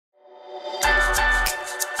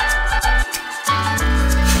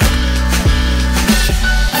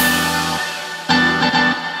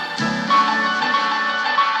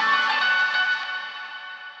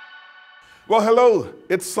Well, hello,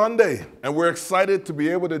 it's Sunday, and we're excited to be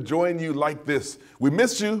able to join you like this. We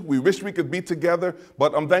miss you, we wish we could be together,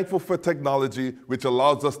 but I'm thankful for technology, which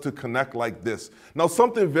allows us to connect like this. Now,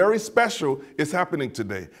 something very special is happening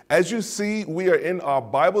today. As you see, we are in our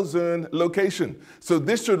Bible Zone location. So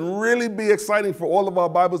this should really be exciting for all of our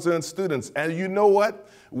Bible Zone students. And you know what?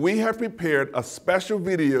 We have prepared a special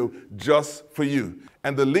video just for you.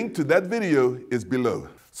 And the link to that video is below.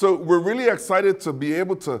 So we're really excited to be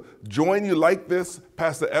able to join you like this.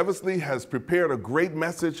 Pastor Eversley has prepared a great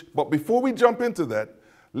message. But before we jump into that,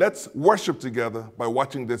 let's worship together by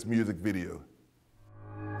watching this music video.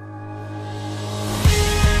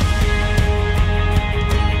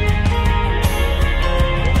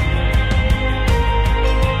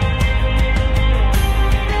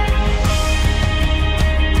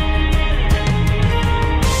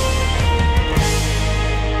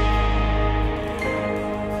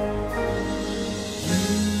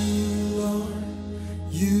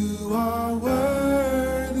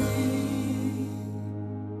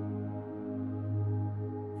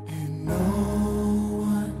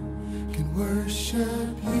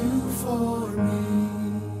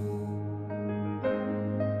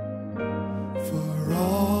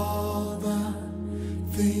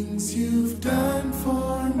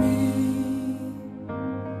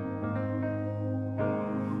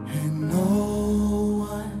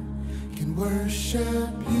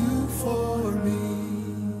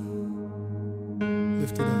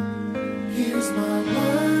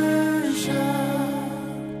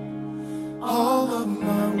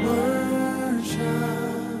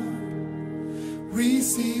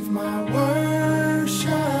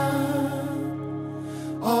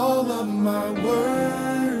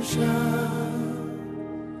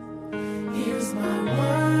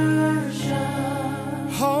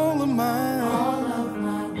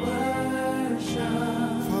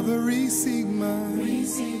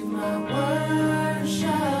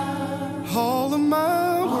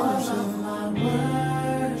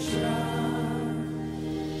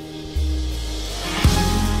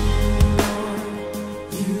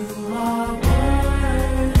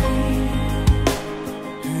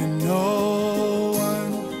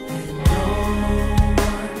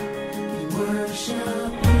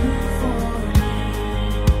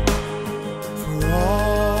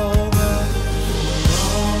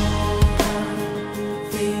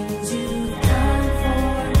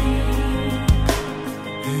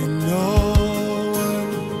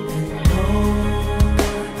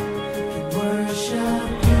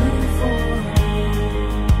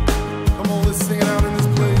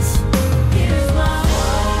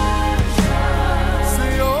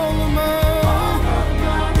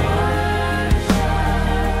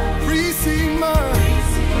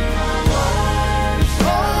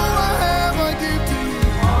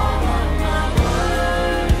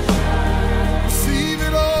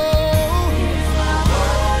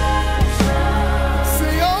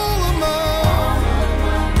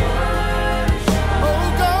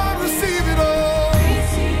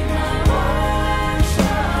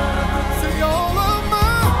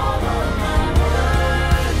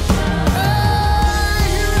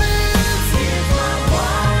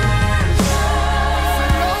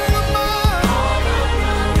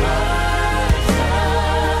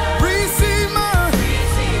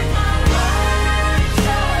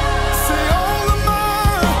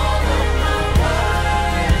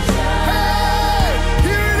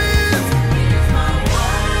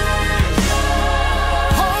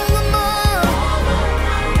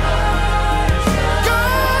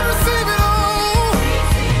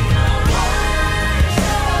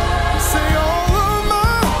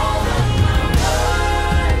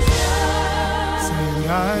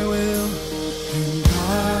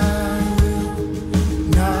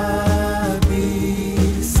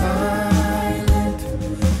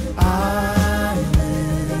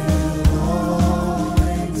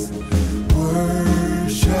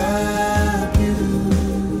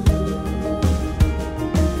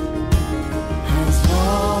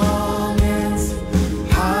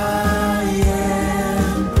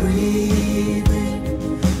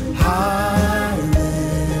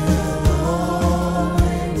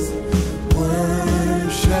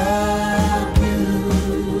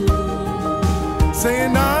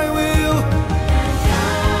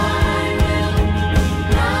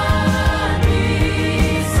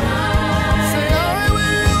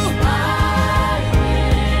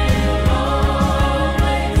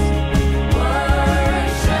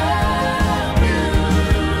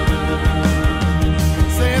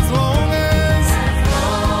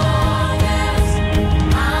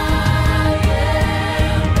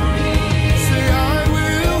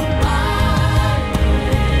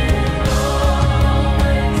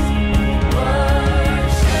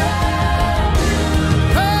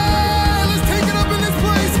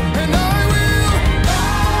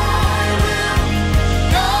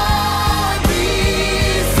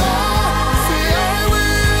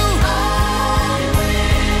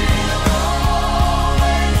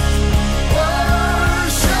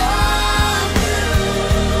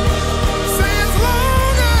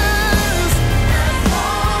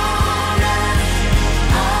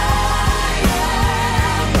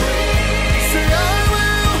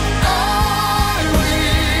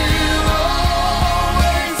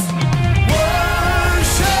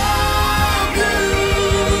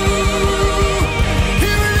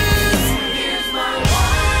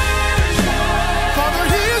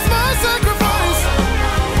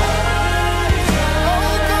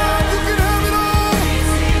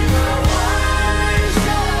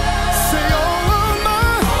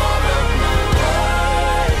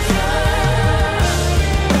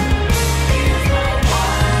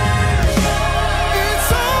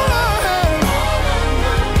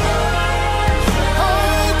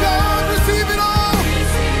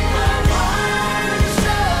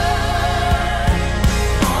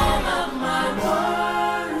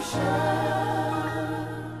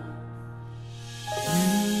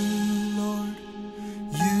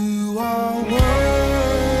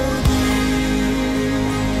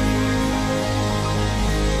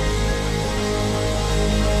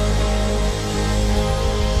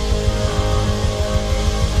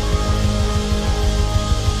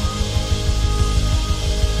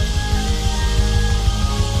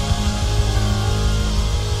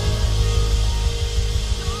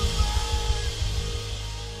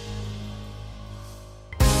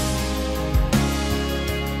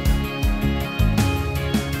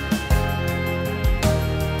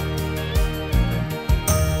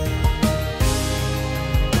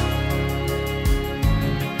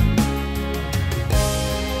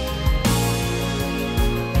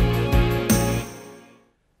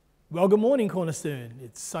 Well, good morning, Cornerstone.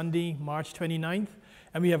 It's Sunday, March 29th,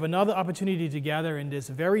 and we have another opportunity to gather in this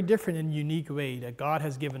very different and unique way that God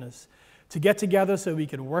has given us to get together so we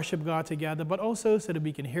can worship God together, but also so that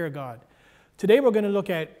we can hear God. Today, we're going to look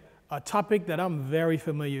at a topic that I'm very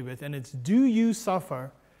familiar with, and it's, do you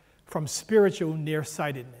suffer from spiritual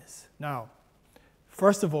nearsightedness? Now,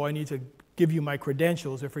 first of all, I need to give you my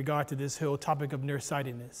credentials with regard to this whole topic of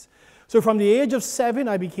nearsightedness. So from the age of 7,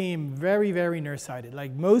 I became very, very nearsighted.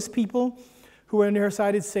 Like most people who are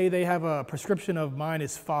nearsighted say they have a prescription of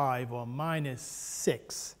 -5 or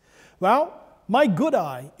 -6. Well, my good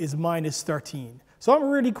eye is -13. So I'm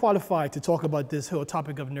really qualified to talk about this whole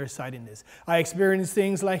topic of nearsightedness. I experienced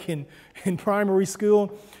things like in primary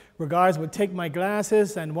school where guys would take my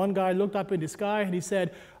glasses, and one guy looked up in the sky and he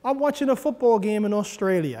said, "I'm watching a football game in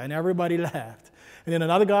Australia," and everybody laughed. And then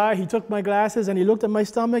another guy, he took my glasses and he looked at my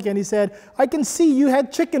stomach and he said, "I can see you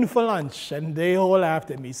had chicken for lunch," and they all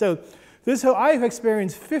laughed at me. So I've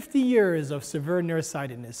experienced 50 years of severe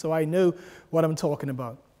nearsightedness, so I know what I'm talking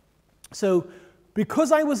about. So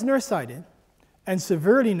because I was nearsighted and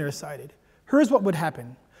severely nearsighted, here's what would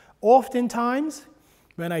happen. Oftentimes,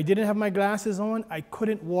 when I didn't have my glasses on, I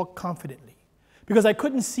couldn't walk confidently because I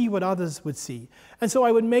couldn't see what others would see. And so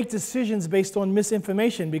I would make decisions based on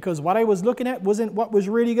misinformation because what I was looking at wasn't what was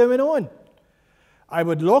really going on. I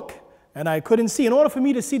would look and I couldn't see. In order for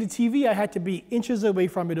me to see the TV, I had to be inches away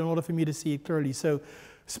from it in order for me to see it clearly. So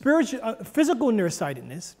physical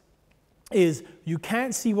nearsightedness is you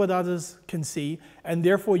can't see what others can see, and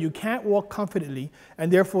therefore you can't walk confidently,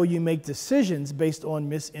 and therefore you make decisions based on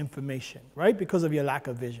misinformation, right? Because of your lack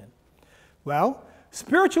of vision. Well,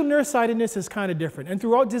 spiritual nearsightedness is kind of different. And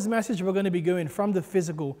throughout this message, we're going to be going from the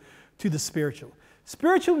physical to the spiritual.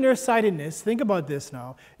 Spiritual nearsightedness, think about this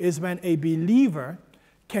now, is when a believer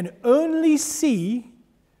can only see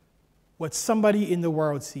what somebody in the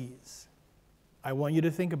world sees. I want you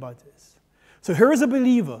to think about this. So here is a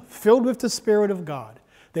believer filled with the Spirit of God.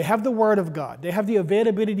 They have the Word of God. They have the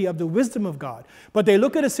availability of the wisdom of God. But they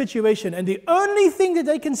look at a situation, and the only thing that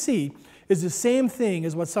they can see is the same thing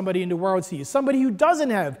as what somebody in the world sees. Somebody who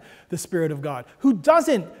doesn't have the Spirit of God, who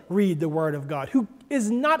doesn't read the Word of God, who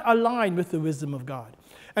is not aligned with the wisdom of God.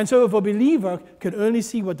 And so if a believer can only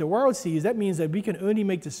see what the world sees, that means that we can only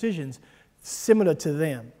make decisions similar to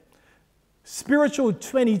them. Spiritual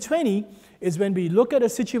 2020 is when we look at a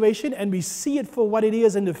situation and we see it for what it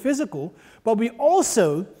is in the physical, but we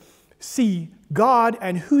also see God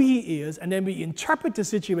and who He is, and then we interpret the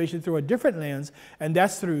situation through a different lens, and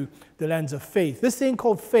that's through the lens of faith. This thing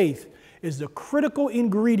called faith is the critical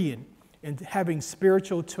ingredient in having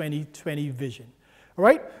spiritual 2020 vision. All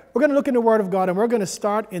right? We're going to look in the Word of God, and we're going to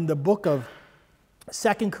start in the book of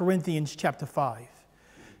 2 Corinthians chapter 5.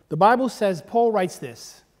 The Bible says, Paul writes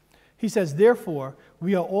this. He says, "Therefore,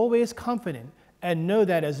 we are always confident and know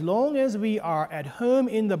that as long as we are at home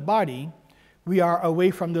in the body, we are away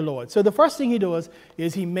from the Lord." So the first thing he does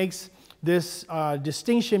is he makes this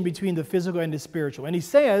distinction between the physical and the spiritual. And he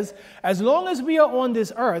says, as long as we are on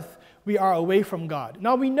this earth, we are away from God.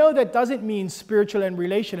 Now we know that doesn't mean spiritual and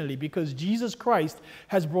relationally, because Jesus Christ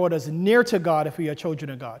has brought us near to God if we are children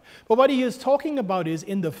of God. But what he is talking about is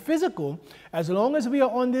in the physical, as long as we are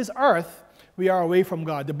on this earth, we are away from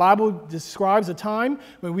God. The Bible describes a time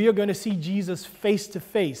when we are going to see Jesus face to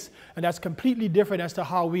face, and that's completely different as to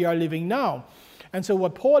how we are living now. And so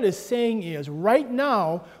what Paul is saying is, right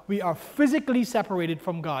now, we are physically separated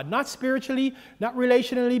from God. Not spiritually, not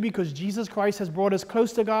relationally, because Jesus Christ has brought us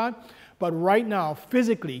close to God, but right now,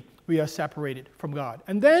 physically, we are separated from God.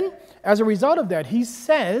 And then, as a result of that, he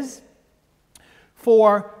says,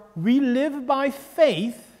 "For we live by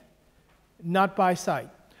faith, not by sight."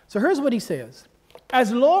 So here's what he says.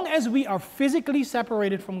 As long as we are physically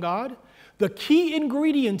separated from God, the key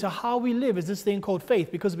ingredient to how we live is this thing called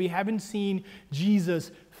faith, because we haven't seen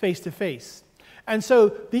Jesus face to face. And so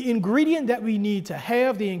the ingredient that we need to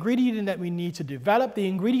have, the ingredient that we need to develop, the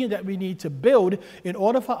ingredient that we need to build in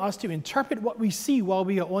order for us to interpret what we see while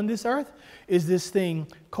we are on this earth is this thing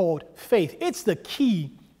called faith. It's the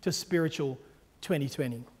key to spiritual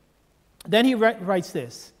 2020. Then he writes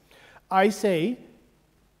this, "I say,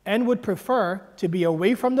 and would prefer to be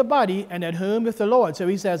away from the body and at home with the Lord." So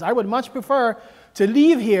he says, I would much prefer to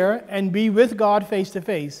leave here and be with God face to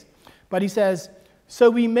face. But he says, so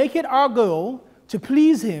we make it our goal to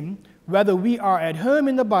please Him, whether we are at home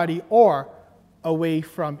in the body or away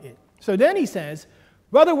from it. So then he says,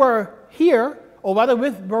 whether we're here or whether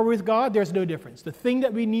we're with God, there's no difference. The thing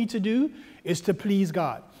that we need to do is to please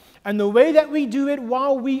God. And the way that we do it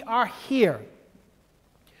while we are here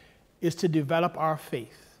is to develop our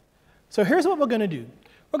faith. So here's what we're going to do.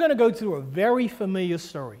 We're going to go through a very familiar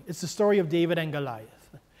story. It's the story of David and Goliath.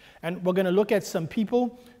 And we're going to look at some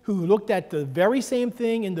people who looked at the very same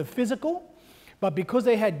thing in the physical, but because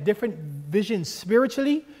they had different visions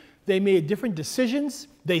spiritually, they made different decisions,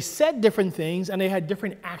 they said different things, and they had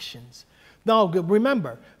different actions. Now,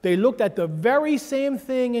 remember, they looked at the very same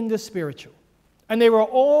thing in the spiritual. And they were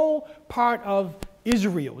all part of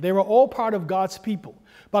Israel. They were all part of God's people.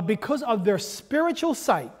 But because of their spiritual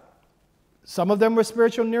sight, some of them were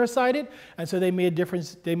spiritual nearsighted, and so they made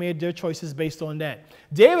their choices based on that.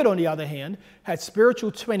 David, on the other hand, had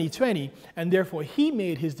spiritual 20/20, and therefore he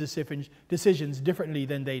made his decisions differently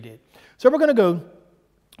than they did. So we're going to go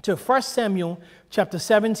to 1 Samuel chapter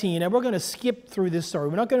 17, and we're going to skip through this story.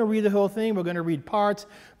 We're not going to read the whole thing. We're going to read parts,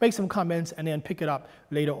 make some comments, and then pick it up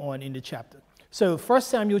later on in the chapter. So 1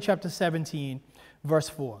 Samuel chapter 17, verse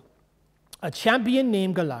 4. A champion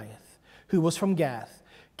named Goliath, who was from Gath,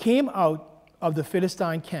 came out of the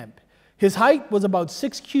Philistine camp. His height was about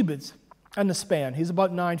 6 cubits and a span. He's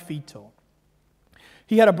about 9 feet tall.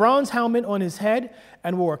 He had a bronze helmet on his head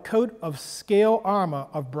and wore a coat of scale armor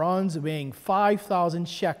of bronze weighing 5,000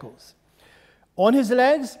 shekels. On his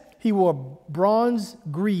legs, he wore bronze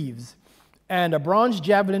greaves, and a bronze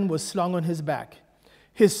javelin was slung on his back.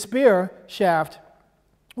 His spear shaft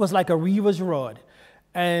was like a reaver's rod,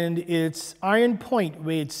 and its iron point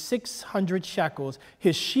weighed 600 shekels.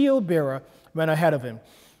 His shield bearer went ahead of him.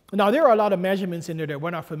 Now, there are a lot of measurements in there that we're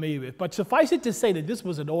not familiar with, but suffice it to say that this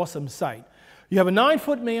was an awesome sight. You have a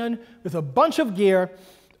 9-foot man with a bunch of gear,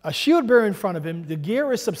 a shield bearer in front of him. The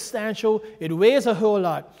gear is substantial. It weighs a whole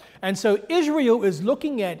lot. And so Israel is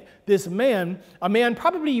looking at this man, a man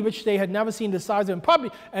probably which they had never seen the size of him,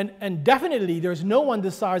 probably, and definitely there's no one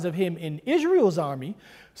the size of him in Israel's army.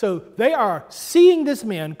 So they are seeing this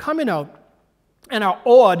man coming out and are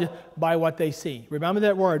awed by what they see. Remember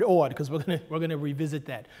that word, awed, because we're gonna revisit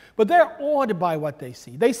that. But they're awed by what they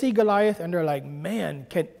see. They see Goliath and they're like, man,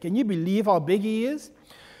 can you believe how big he is?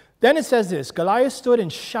 Then it says this, Goliath stood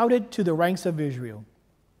and shouted to the ranks of Israel,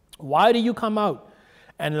 why do you come out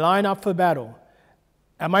and line up for battle?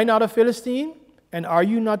 Am I not a Philistine? And are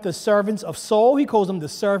you not the servants of Saul? He calls them the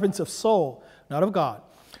servants of Saul, not of God.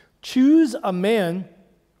 Choose a man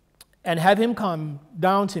and have him come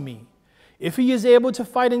down to me. If he is able to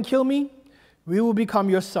fight and kill me, we will become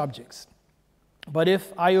your subjects. But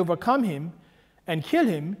if I overcome him and kill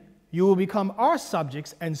him, you will become our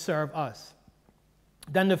subjects and serve us.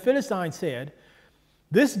 Then the Philistine said,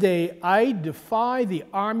 this day I defy the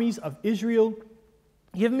armies of Israel.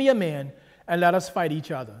 Give me a man and let us fight each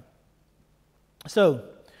other. So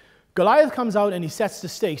Goliath comes out and he sets the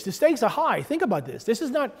stakes. The stakes are high. Think about this. This is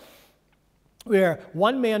not where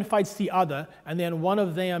one man fights the other and then one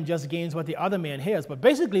of them just gains what the other man has. But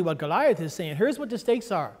basically what Goliath is saying, here's what the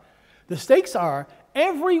stakes are. The stakes are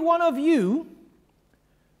every one of you,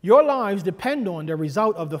 your lives depend on the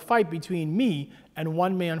result of the fight between me and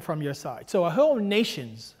one man from your side. So a whole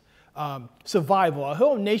nation's survival, a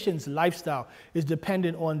whole nation's lifestyle is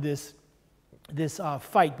dependent on this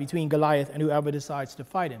fight between Goliath and whoever decides to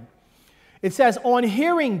fight him. It says, on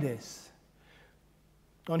hearing this,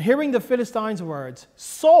 on hearing the Philistines' words,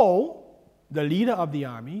 Saul, the leader of the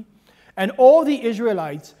army, and all the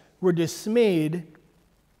Israelites were dismayed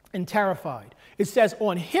and terrified. It says,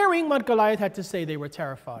 on hearing what Goliath had to say, they were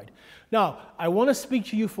terrified. Now, I want to speak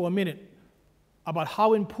to you for a minute about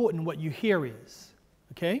how important what you hear is,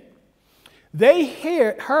 okay? They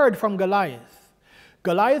heard from Goliath.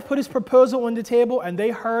 Goliath put his proposal on the table, and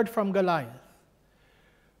they heard from Goliath.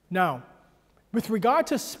 Now, with regard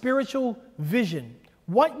to spiritual vision,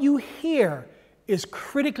 what you hear is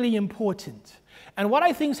critically important. And what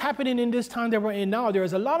I think is happening in this time that we're in now,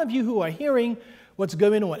 there's a lot of you who are hearing what's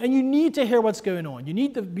going on. And you need to hear what's going on. You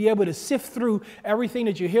need to be able to sift through everything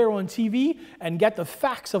that you hear on TV and get the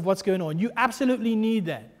facts of what's going on. You absolutely need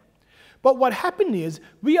that. But what happened is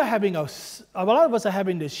we are having a lot of us are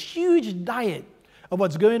having this huge diet of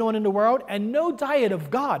what's going on in the world and no diet of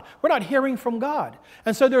God. We're not hearing from God.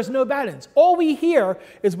 And so there's no balance. All we hear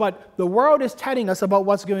is what the world is telling us about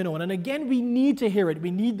what's going on. And again, we need to hear it.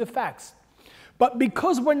 We need the facts. But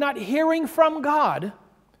because we're not hearing from God,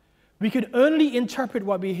 we can only interpret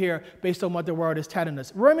what we hear based on what the world is telling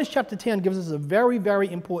us. Romans chapter 10 gives us a very, very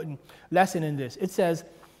important lesson in this. It says,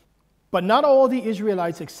 but not all the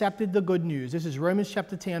Israelites accepted the good news. This is Romans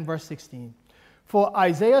chapter 10, verse 16. For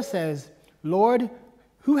Isaiah says, Lord,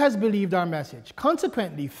 who has believed our message?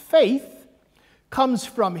 Consequently, faith comes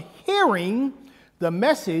from hearing the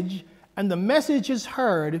message, and the message is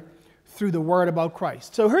heard through the word about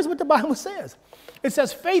Christ. So here's what the Bible says. It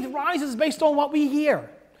says faith rises based on what we hear.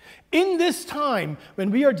 In this time,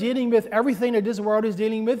 when we are dealing with everything that this world is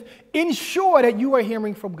dealing with, ensure that you are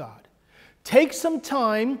hearing from God. Take some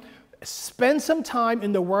time, spend some time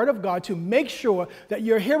in the Word of God to make sure that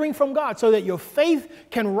you're hearing from God so that your faith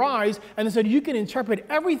can rise and so that you can interpret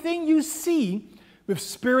everything you see with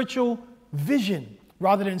spiritual vision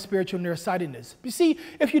rather than spiritual nearsightedness. You see,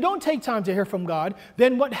 if you don't take time to hear from God,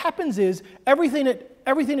 then what happens is everything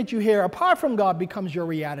that you hear apart from God becomes your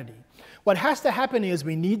reality. What has to happen is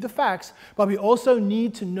we need the facts, but we also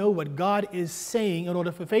need to know what God is saying in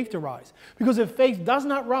order for faith to rise. Because if faith does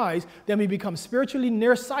not rise, then we become spiritually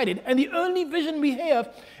nearsighted, and the only vision we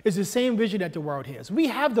have is the same vision that the world has. We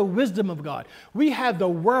have the wisdom of God. We have the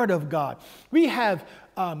Word of God. We have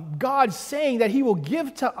God saying that He will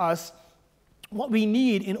give to us what we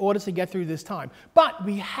need in order to get through this time. But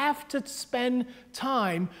we have to spend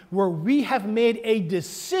time where we have made a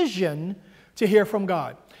decision to hear from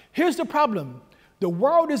God. Here's the problem. The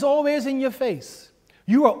world is always in your face.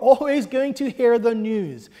 You are always going to hear the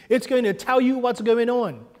news. It's going to tell you what's going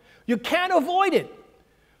on. You can't avoid it.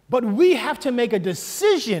 But we have to make a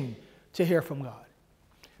decision to hear from God.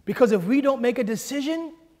 Because if we don't make a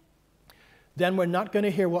decision, then we're not going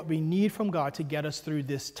to hear what we need from God to get us through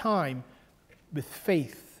this time, with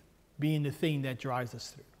faith being the thing that drives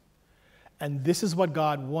us through. And this is what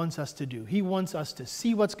God wants us to do. He wants us to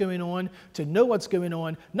see what's going on, to know what's going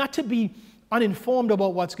on, not to be uninformed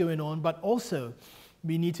about what's going on, but also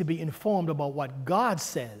we need to be informed about what God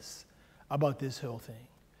says about this whole thing.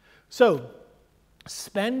 So,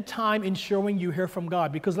 spend time ensuring you hear from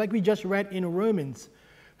God, because like we just read in Romans,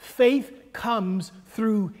 faith comes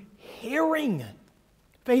through hearing.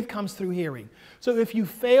 Faith comes through hearing. So if you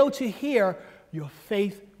fail to hear, your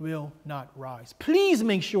faith will not rise. Please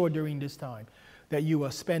make sure during this time that you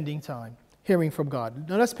are spending time hearing from God.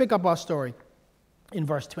 Now let's pick up our story in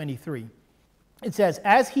verse 23. It says,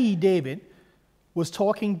 as he, David, was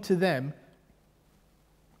talking to them,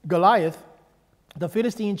 Goliath, the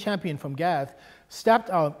Philistine champion from Gath, stepped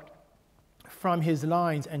out from his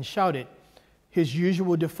lines and shouted his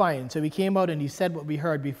usual defiance. So he came out and he said what we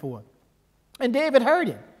heard before. And David heard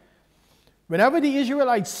him. Whenever the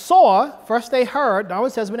Israelites saw, first they heard, now it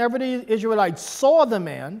says whenever the Israelites saw the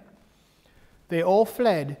man, they all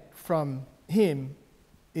fled from him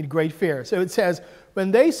in great fear. So it says,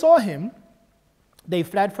 when they saw him, they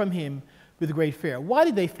fled from him with great fear. Why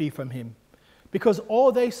did they flee from him? Because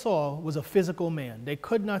all they saw was a physical man. They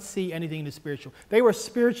could not see anything in the spiritual. They were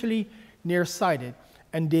spiritually nearsighted,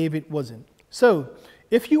 and David wasn't. So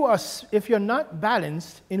if you're not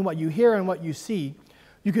balanced in what you hear and what you see,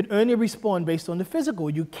 you can only respond based on the physical.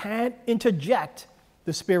 You can't interject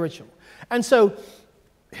the spiritual. And so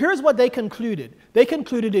here's what they concluded. They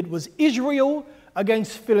concluded it was Israel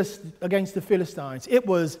against the Philistines. It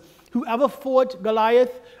was whoever fought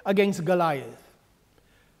Goliath against Goliath.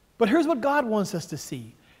 But here's what God wants us to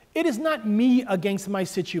see. It is not me against my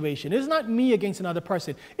situation. It is not me against another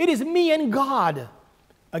person. It is me and God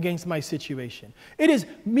against my situation. It is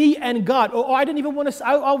me and God. Or I didn't even want to,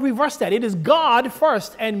 I'll reverse that. It is God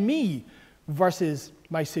first and me versus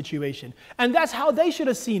my situation. And that's how they should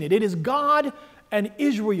have seen it. It is God and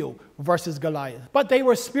Israel versus Goliath. But they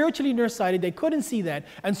were spiritually nearsighted. They couldn't see that.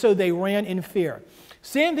 And so they ran in fear.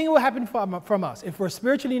 Same thing will happen from us. If we're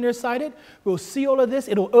spiritually nearsighted, we'll see all of this.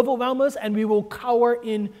 It'll overwhelm us and we will cower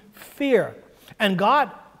in fear. And God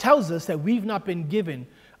tells us that we've not been given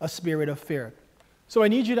a spirit of fear. So I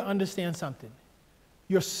need you to understand something.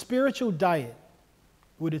 Your spiritual diet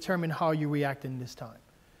will determine how you react in this time.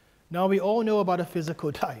 Now, we all know about a physical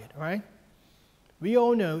diet, right? We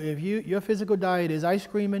all know if your physical diet is ice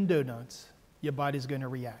cream and donuts, your body's going to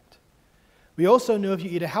react. We also know if you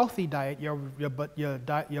eat a healthy diet, your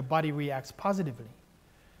body reacts positively.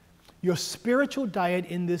 Your spiritual diet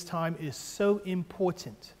in this time is so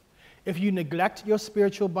important. If you neglect your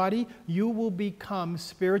spiritual body, you will become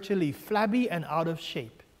spiritually flabby and out of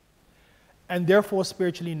shape, and therefore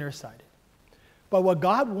spiritually nearsighted. But what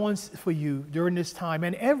God wants for you during this time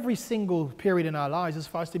and every single period in our lives is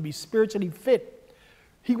for us to be spiritually fit.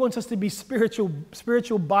 He wants us to be spiritual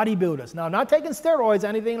bodybuilders. Now, not taking steroids or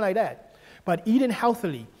anything like that, but eating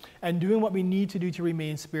healthily and doing what we need to do to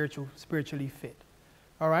remain spiritually fit.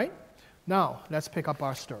 All right? Now, let's pick up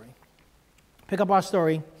our story. Pick up our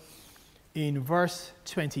story in verse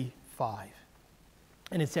 25.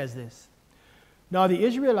 And it says this. Now the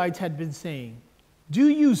Israelites had been saying, do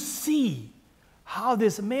you see how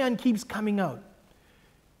this man keeps coming out?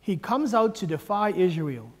 He comes out to defy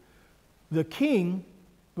Israel. The king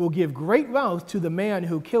will give great wealth to the man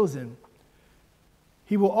who kills him.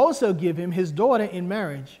 He will also give him his daughter in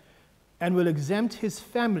marriage and will exempt his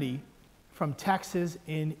family from Texas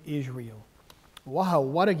in Israel. Wow,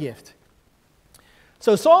 what a gift.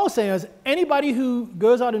 So Saul says, anybody who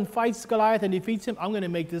goes out and fights Goliath and defeats him, I'm going to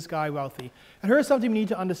make this guy wealthy. And here's something we need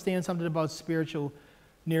to understand, something about spiritual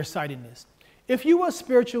nearsightedness. If you are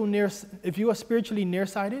spiritually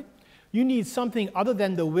nearsighted, you need something other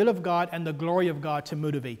than the will of God and the glory of God to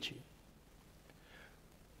motivate you.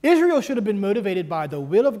 Israel should have been motivated by the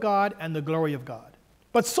will of God and the glory of God.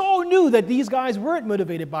 But Saul knew that these guys weren't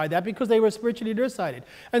motivated by that because they were spiritually nearsighted.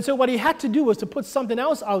 And so what he had to do was to put something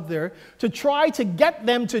else out there to try to get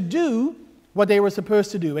them to do what they were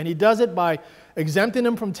supposed to do. And he does it by exempting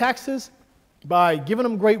them from taxes, by giving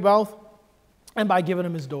them great wealth, and by giving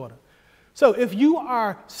them his daughter. So if you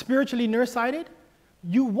are spiritually nearsighted,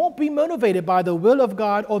 you won't be motivated by the will of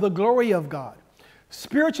God or the glory of God.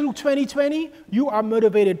 Spiritual 2020, you are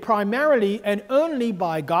motivated primarily and only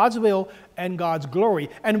by God's will and God's glory.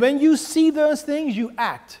 And when you see those things, you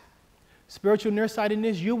act. Spiritual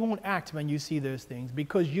nearsightedness, you won't act when you see those things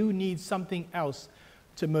because you need something else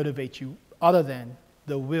to motivate you other than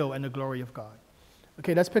the will and the glory of God.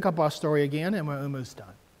 Okay, let's pick up our story again, and we're almost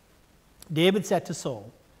done. David said to Saul,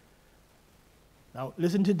 now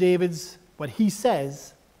listen to what he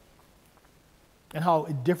says and how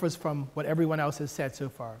it differs from what everyone else has said so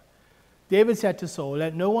far. David said to Saul,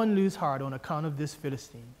 let no one lose heart on account of this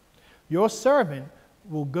Philistine. Your servant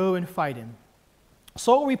will go and fight him.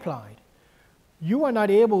 Saul replied, you are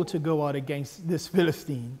not able to go out against this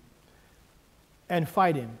Philistine and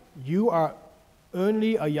fight him. You are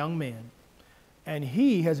only a young man, and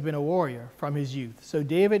he has been a warrior from his youth. So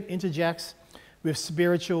David interjects with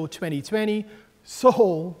spiritual 2020.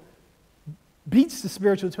 Saul beats the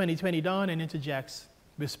spiritual 2020 down and interjects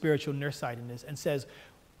with spiritual nearsightedness and says,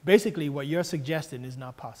 basically, what you're suggesting is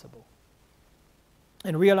not possible.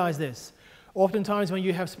 And realize this, oftentimes when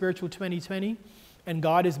you have spiritual 2020 and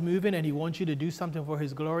God is moving and he wants you to do something for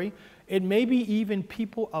his glory, it may be even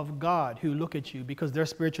people of God who look at you because they're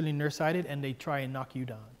spiritually nearsighted and they try and knock you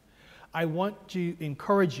down. I want to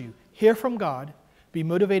encourage you, hear from God, be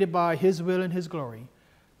motivated by his will and his glory,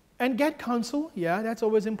 and get counsel. Yeah, that's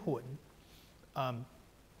always important.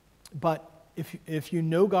 But if you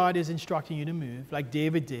know God is instructing you to move, like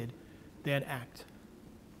David did, then act.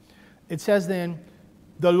 It says then,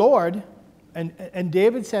 the Lord, and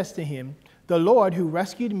David says to him, the Lord who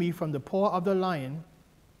rescued me from the paw of the lion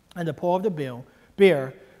and the paw of the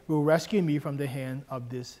bear will rescue me from the hand of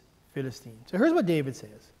this Philistine. So here's what David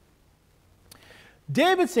says.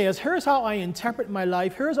 David says, here's how I interpret my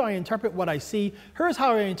life. Here's how I interpret what I see. Here's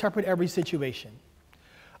how I interpret every situation.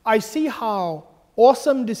 I see how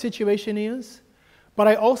awesome the situation is, but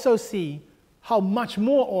I also see how much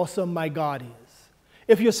more awesome my God is.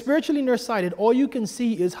 If you're spiritually nearsighted, all you can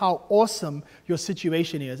see is how awesome your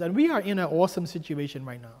situation is. And we are in an awesome situation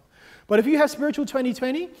right now. But if you have spiritual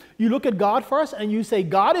 2020, you look at God first and you say,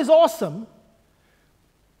 God is awesome.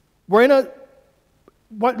 We're in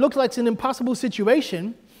what looks like an impossible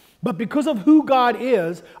situation, but because of who God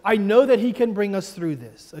is, I know that he can bring us through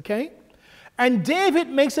this, okay? And David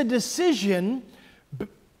makes a decision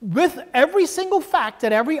with every single fact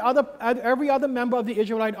that every other member of the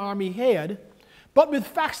Israelite army had, but with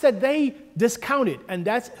facts that they discounted. And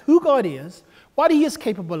that's who God is, what he is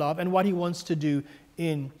capable of, and what he wants to do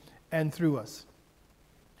in and through us.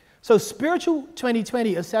 So spiritual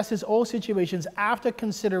 2020 assesses all situations after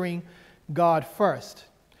considering God first.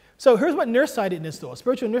 So here's what nearsightedness does.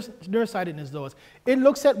 Spiritual nearsightedness does. It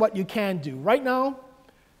looks at what you can do. Right now,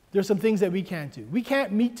 there's some things that we can't do. We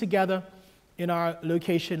can't meet together in our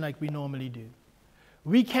location like we normally do.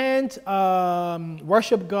 We can't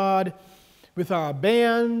worship God with our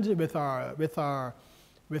band, with our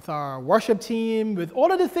worship team, with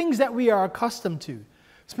all of the things that we are accustomed to.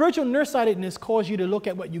 Spiritual nearsightedness causes you to look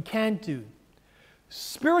at what you can't do.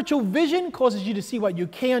 Spiritual vision causes you to see what you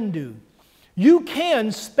can do. You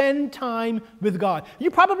can spend time with God.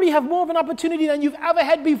 You probably have more of an opportunity than you've ever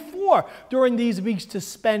had before during these weeks to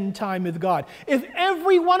spend time with God. If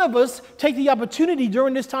every one of us take the opportunity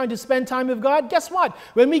during this time to spend time with God, guess what?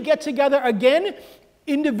 When we get together again,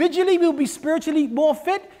 individually we'll be spiritually more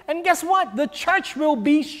fit, and guess what? The church will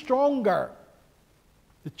be stronger.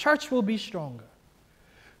 The church will be stronger.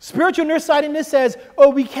 Spiritual nearsightedness says, oh,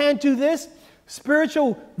 we can't do this.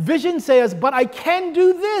 Spiritual vision says, but I can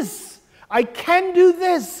do this. I can do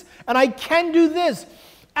this, and I can do this.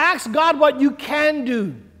 Ask God what you can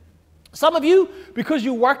do. Some of you, because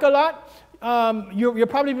you work a lot, you're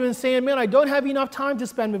probably been saying, man, I don't have enough time to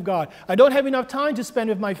spend with God. I don't have enough time to spend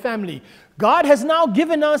with my family. God has now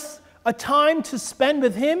given us a time to spend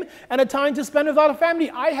with him and a time to spend with our family.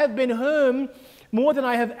 I have been home more than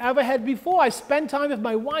I have ever had before. I spend time with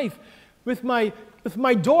my wife with my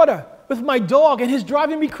daughter, with my dog, and he's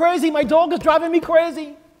driving me crazy. My dog is driving me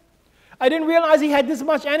crazy. I didn't realize he had this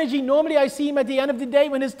much energy. Normally I see him at the end of the day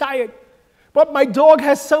when he's tired. But my dog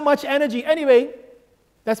has so much energy. Anyway,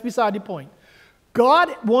 that's beside the point.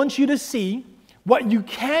 God wants you to see what you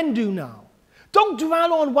can do now. Don't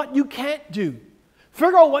dwell on what you can't do.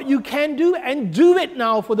 Figure out what you can do and do it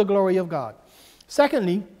now for the glory of God.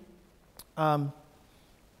 Secondly,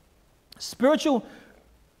 spiritual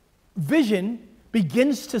vision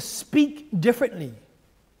begins to speak differently.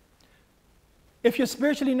 If you're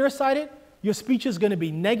spiritually nearsighted, your speech is going to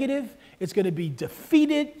be negative. It's going to be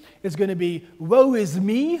defeated. It's going to be, woe is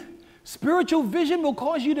me. Spiritual vision will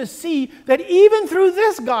cause you to see that even through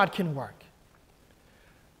this, God can work.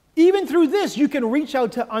 Even through this, you can reach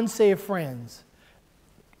out to unsaved friends.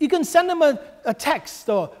 You can send them a text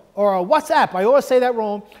or a WhatsApp, I always say that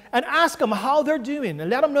wrong, and ask them how they're doing and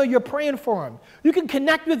let them know you're praying for them. You can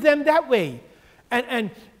connect with them that way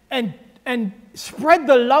and spread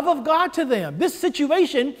the love of God to them. This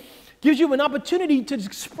situation gives you an opportunity to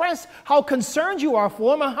express how concerned you are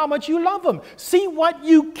for them and how much you love them. See what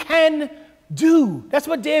you can do. That's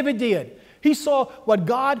what David did. He saw what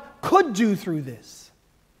God could do through this.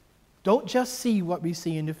 Don't just see what we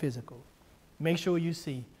see in the physical. Make sure you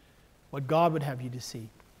see what God would have you to see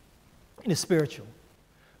in the spiritual.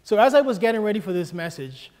 So as I was getting ready for this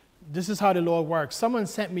message, this is how the Lord works. Someone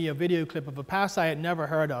sent me a video clip of a pastor I had never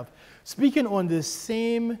heard of, speaking on this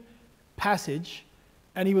same passage,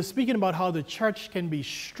 and he was speaking about how the church can be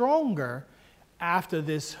stronger after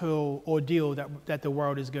this whole ordeal that the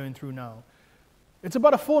world is going through now. It's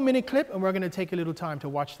about a 4-minute clip, and we're going to take a little time to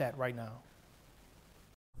watch that right now.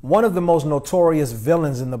 One of the most notorious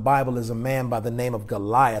villains in the Bible is a man by the name of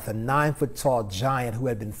Goliath, a 9-foot-tall giant who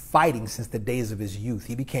had been fighting since the days of his youth.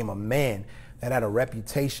 He became a man that had a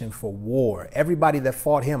reputation for war. Everybody that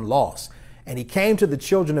fought him lost. And he came to the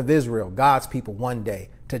children of Israel, God's people, one day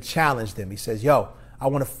to challenge them. He says, yo, I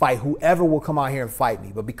want to fight whoever will come out here and fight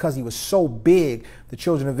me. But because he was so big, the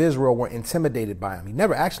children of Israel were intimidated by him. He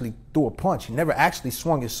never actually threw a punch. He never actually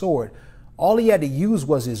swung his sword. All he had to use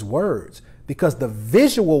was his words. Because the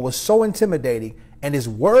visual was so intimidating and his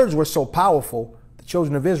words were so powerful, the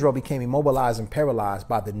children of Israel became immobilized and paralyzed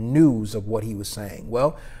by the news of what he was saying.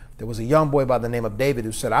 Well, there was a young boy by the name of David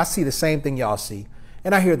who said, I see the same thing y'all see,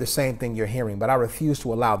 and I hear the same thing you're hearing, but I refuse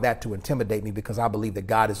to allow that to intimidate me because I believe that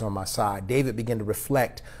God is on my side. David began to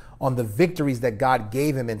reflect on the victories that God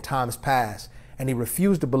gave him in times past, and he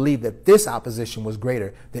refused to believe that this opposition was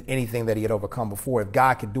greater than anything that he had overcome before. If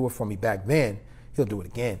God could do it for me back then, he'll do it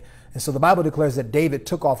again. And so the Bible declares that David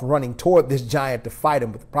took off running toward this giant to fight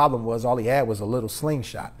him. But the problem was all he had was a little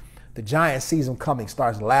slingshot. The giant sees him coming,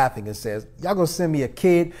 starts laughing and says, y'all gonna send me a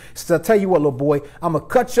kid? So I'll tell you what, little boy, I'm gonna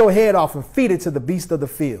cut your head off and feed it to the beast of the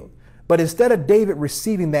field. But instead of David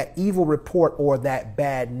receiving that evil report or that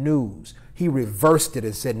bad news, he reversed it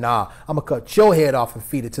and said, nah, I'm gonna cut your head off and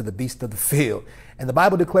feed it to the beast of the field. And the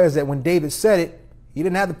Bible declares that when David said it, he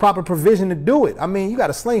didn't have the proper provision to do it. I mean, you got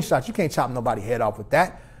a slingshot. You can't chop nobody's head off with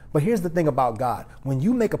that. But here's the thing about God. When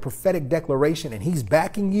you make a prophetic declaration and he's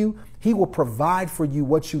backing you, he will provide for you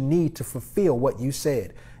what you need to fulfill what you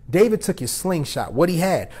said. David took his slingshot, what he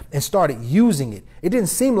had, and started using it. It didn't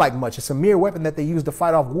seem like much. It's a mere weapon that they used to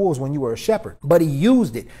fight off wolves when you were a shepherd. But he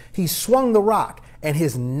used it. He swung the rock, and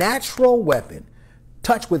his natural weapon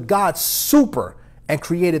touched with God's super and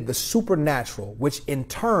created the supernatural, which in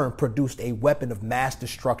turn produced a weapon of mass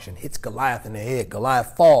destruction. Hits Goliath in the head.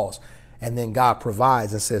 Goliath falls. And then God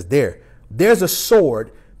provides and says, there's a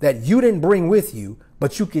sword that you didn't bring with you,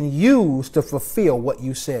 but you can use to fulfill what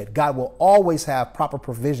you said. God will always have proper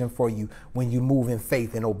provision for you when you move in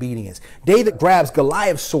faith and obedience. David grabs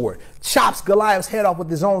Goliath's sword, chops Goliath's head off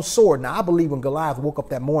with his own sword. Now, I believe when Goliath woke up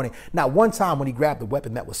that morning, not one time when he grabbed the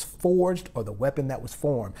weapon that was forged or the weapon that was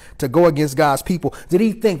formed to go against God's people, did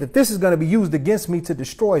he think that this is going to be used against me to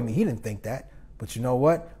destroy me. He didn't think that. But you know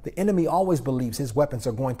what? The enemy always believes his weapons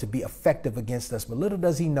are going to be effective against us. But little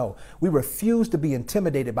does he know, we refuse to be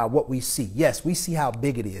intimidated by what we see. Yes, we see how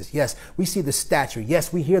big it is. Yes, we see the stature.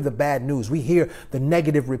 Yes, we hear the bad news. We hear the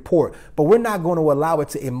negative report. But we're not going to allow it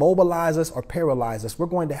to immobilize us or paralyze us. We're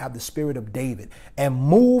going to have the spirit of David and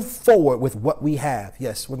move forward with what we have.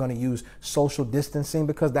 Yes, we're going to use social distancing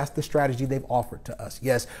because that's the strategy they've offered to us.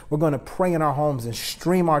 Yes, we're going to pray in our homes and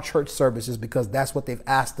stream our church services because that's what they've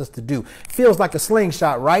asked us to do. Feels like like a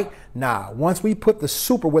slingshot, right? Nah, once we put the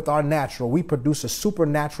super with our natural, we produce a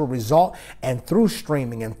supernatural result. And through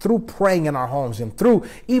streaming and through praying in our homes and through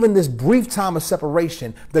even this brief time of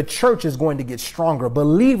separation, the church is going to get stronger.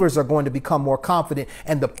 Believers are going to become more confident,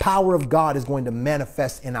 and the power of God is going to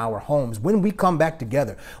manifest in our homes. When we come back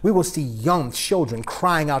together, we will see young children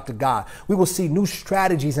crying out to God. We will see new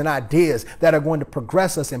strategies and ideas that are going to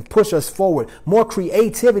progress us and push us forward. More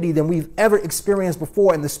creativity than we've ever experienced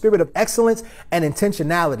before, and the spirit of excellence and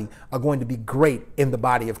intentionality are going to be great in the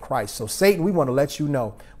body of Christ. So Satan, we want to let you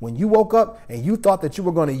know, when you woke up and you thought that you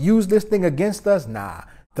were going to use this thing against us, nah,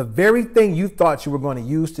 the very thing you thought you were going to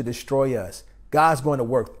use to destroy us, God's going to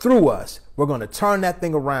work through us. We're going to turn that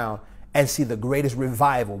thing around and see the greatest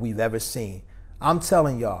revival we've ever seen. I'm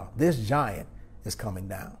telling y'all, this giant is coming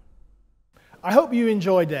down. I hope you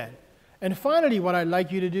enjoyed that. And finally, what I'd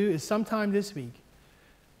like you to do is sometime this week,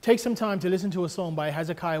 take some time to listen to a song by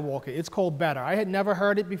Hezekiah Walker. It's called Better. I had never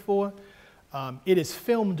heard it before. It is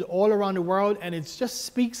filmed all around the world, and it just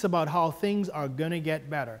speaks about how things are going to get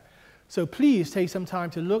better. So please take some time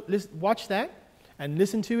to watch that and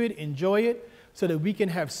listen to it, enjoy it, so that we can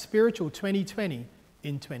have spiritual 2020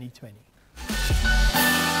 in 2020.